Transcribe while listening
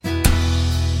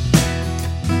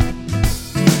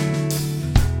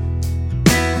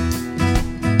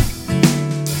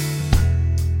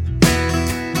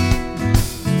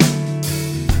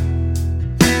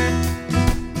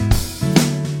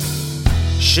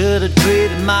Should have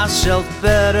treated myself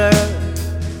better,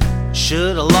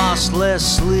 should have lost less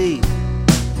sleep.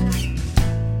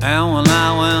 And when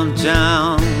I went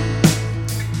down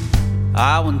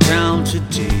too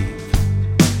deep.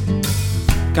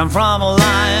 Come from a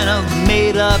line of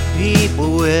made-up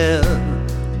people with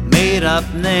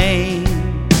made-up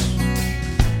names,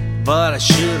 but I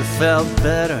should have felt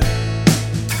better,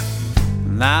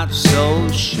 not so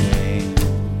ashamed.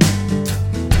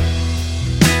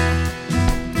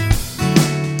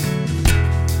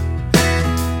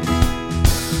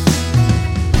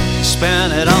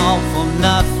 Spent it all for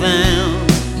nothing,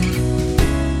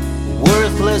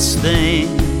 worthless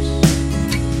things,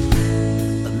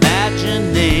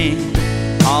 imagining,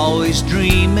 always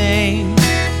dreaming.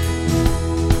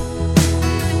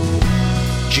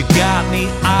 You got me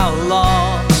out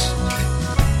lost,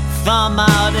 thumb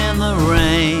out in the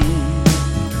rain,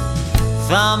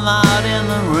 thumb out in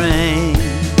the rain,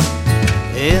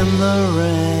 in the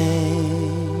rain.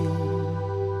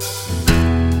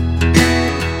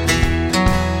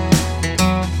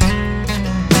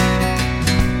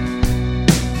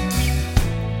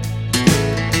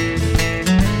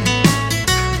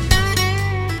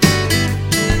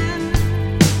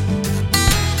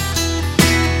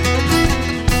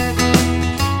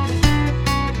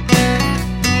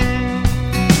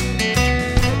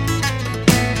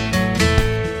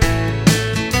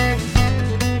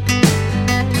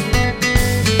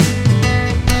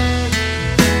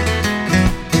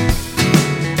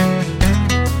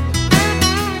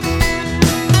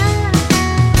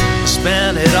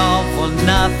 Spent it all for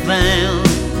nothing,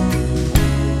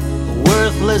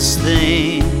 worthless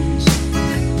things,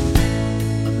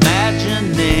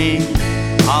 imagining,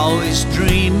 always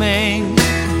dreaming.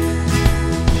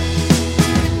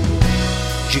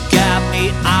 You got me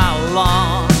out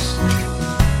lost,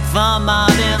 thumb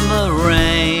out in the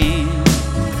rain,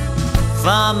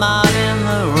 thumb out in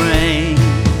the rain,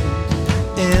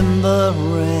 in the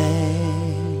rain.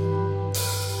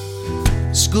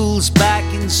 School's back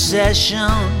in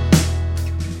session,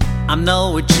 I'm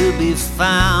nowhere to be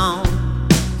found.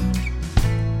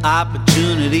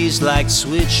 Opportunities like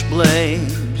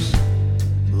switchblades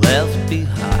left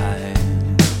behind.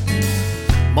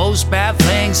 Most bad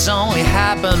things only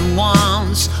happen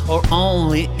once, or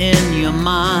only in your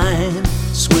mind.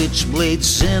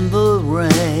 Switchblades in the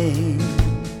rain,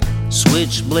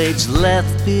 switchblades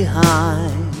left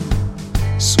behind.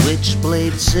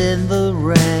 Switchblades in the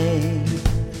rain,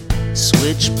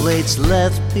 switchblades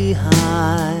left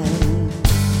behind.